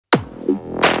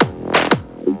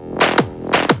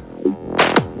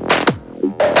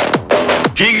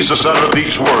Jesus uttered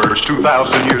these words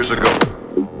 2,000 years ago.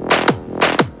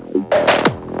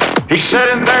 He said,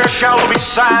 "And there shall be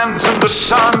signs in the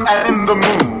sun and in the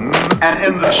moon and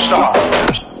in the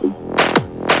stars,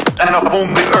 and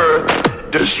upon the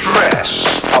earth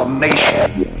distress of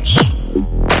nations."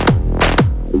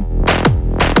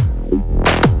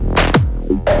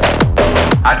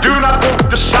 I do not want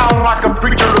to sound like a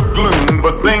preacher of gloom,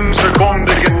 but things are going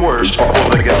to get worse before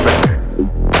they get better.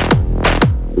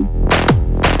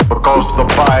 Because the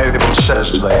Bible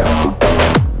says they are.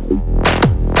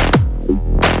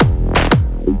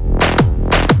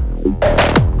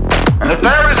 And if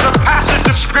there is a passage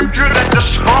of scripture that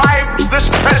describes this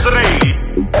present age,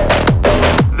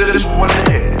 this one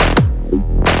is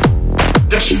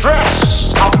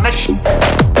distress of nations.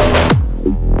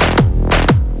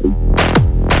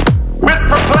 With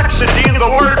perplexity, and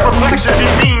the word perplexity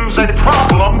means a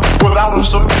problem without a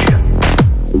solution.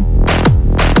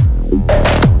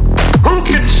 Who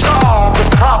can solve the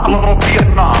problem of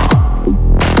Vietnam?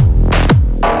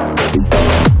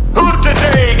 Who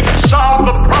today can solve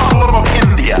the problem of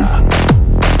India?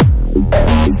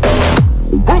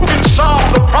 Who can solve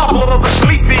the problem of the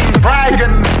sleeping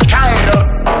dragon China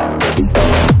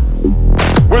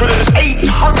with its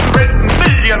 800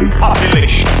 million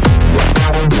population?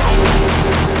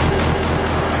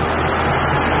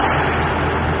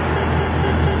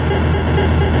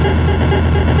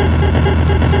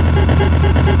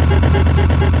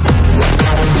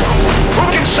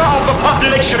 Solve the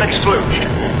population explosion?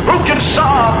 Who can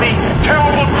solve the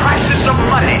terrible crisis of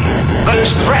money that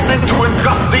is threatening to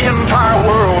engulf the entire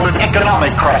world in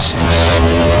economic crisis?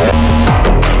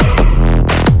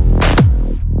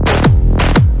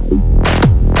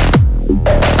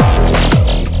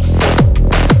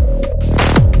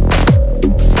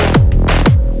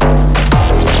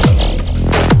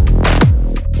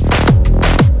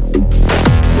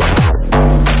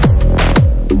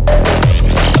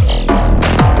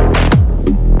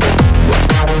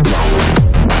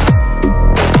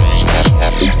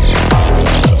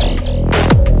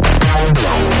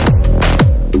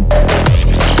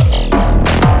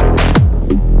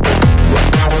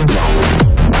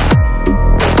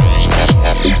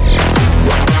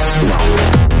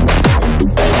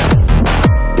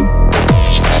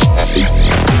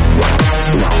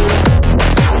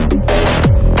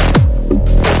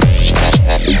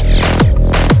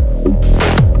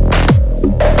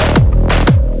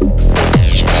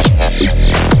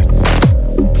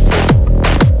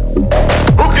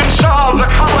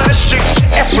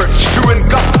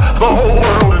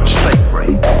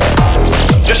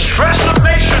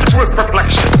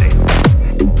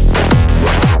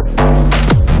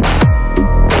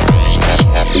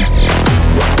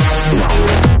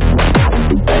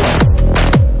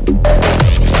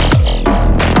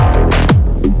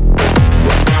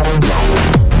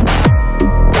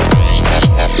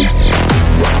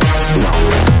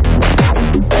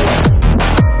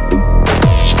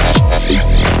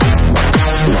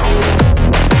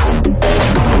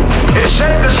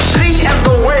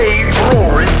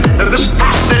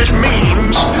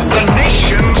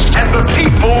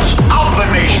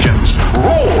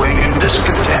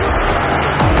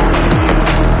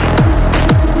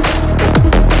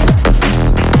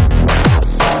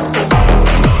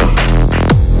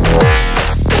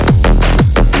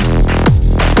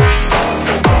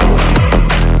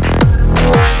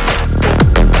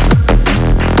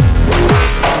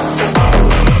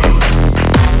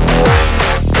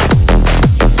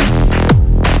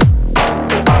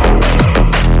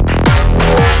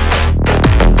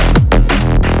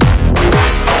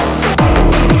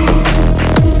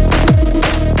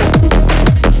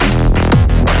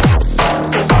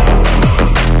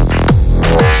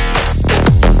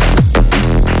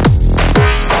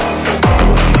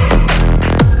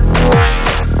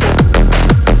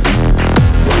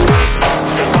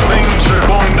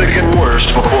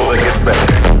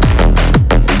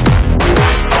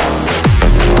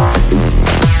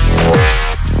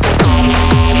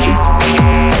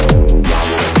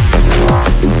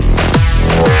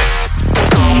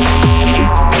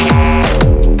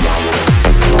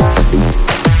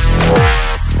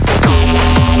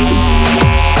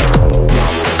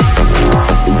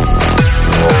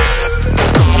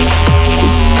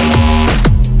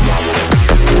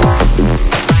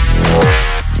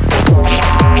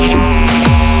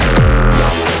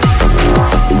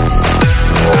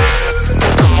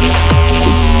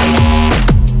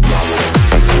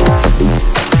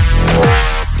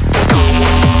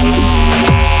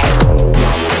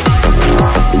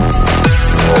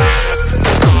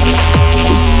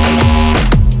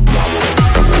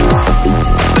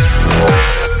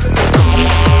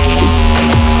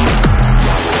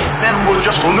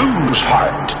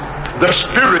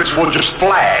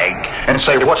 and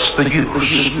say, what's the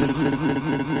use?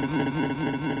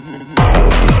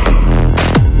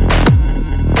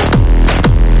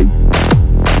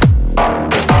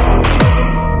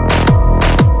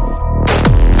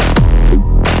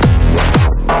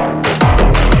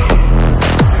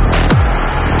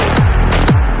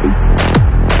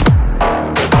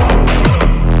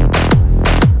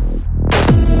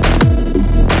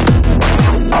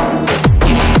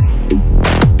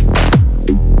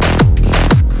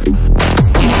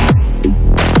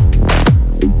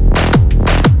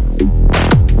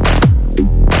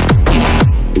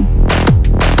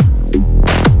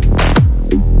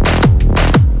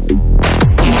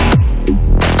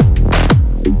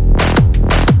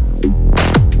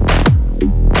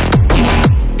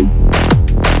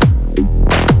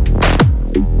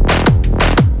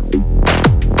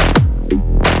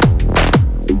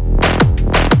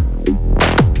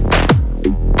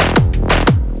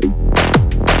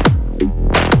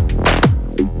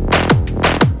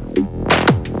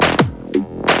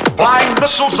 Flying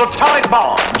missiles, atomic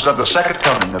bombs of the second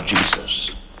coming of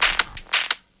Jesus.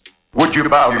 Would you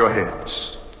bow your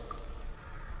heads?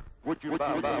 Would you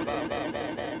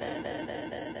bow?